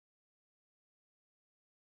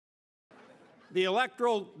The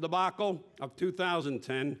electoral debacle of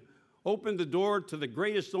 2010 opened the door to the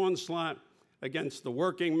greatest onslaught against the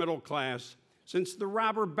working middle class since the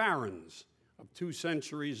robber barons of 2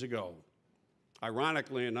 centuries ago.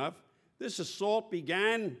 Ironically enough, this assault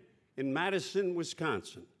began in Madison,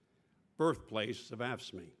 Wisconsin, birthplace of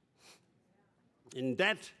AFSCME. In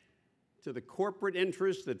debt to the corporate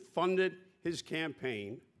interests that funded his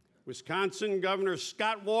campaign, Wisconsin Governor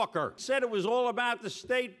Scott Walker said it was all about the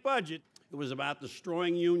state budget. It was about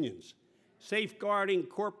destroying unions, safeguarding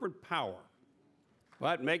corporate power.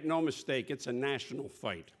 But make no mistake, it's a national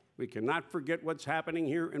fight. We cannot forget what's happening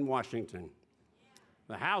here in Washington.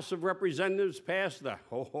 The House of Representatives passed the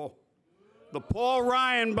Paul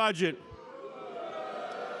Ryan budget.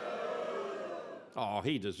 Oh,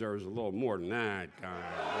 he deserves a little more than that, guy.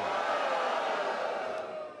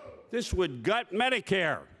 This would gut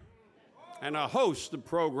Medicare and a host of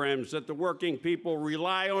programs that the working people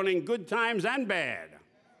rely on in good times and bad.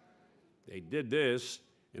 They did this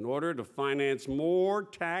in order to finance more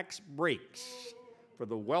tax breaks for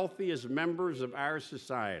the wealthiest members of our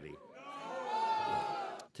society.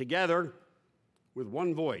 Together, with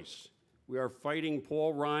one voice, we are fighting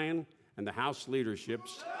Paul Ryan and the House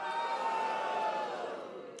leadership's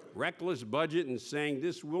reckless budget and saying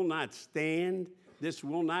this will not stand, this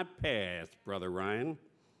will not pass, Brother Ryan.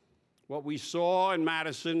 What we saw in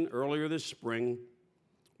Madison earlier this spring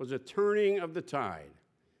was a turning of the tide.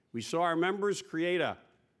 We saw our members create a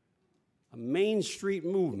Main Street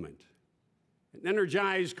movement, an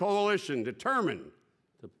energized coalition determined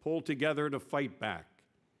to pull together to fight back.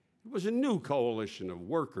 It was a new coalition of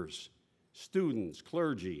workers, students,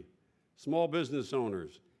 clergy, small business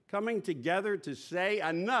owners, coming together to say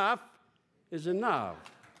enough is enough.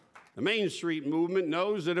 The Main Street movement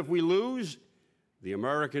knows that if we lose, the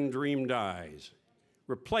American dream dies,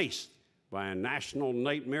 replaced by a national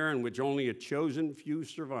nightmare in which only a chosen few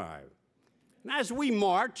survive. And as we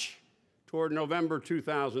march toward November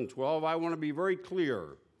 2012, I want to be very clear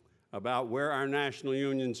about where our national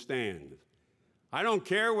union stands. I don't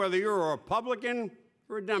care whether you're a Republican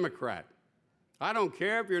or a Democrat. I don't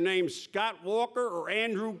care if your name's Scott Walker or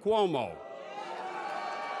Andrew Cuomo.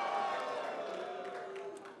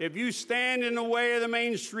 If you stand in the way of the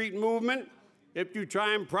Main Street movement, if you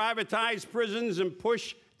try and privatize prisons and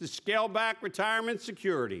push to scale back retirement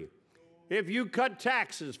security, if you cut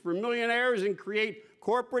taxes for millionaires and create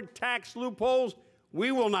corporate tax loopholes,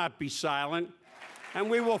 we will not be silent, and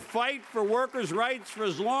we will fight for workers' rights for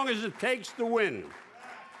as long as it takes to win.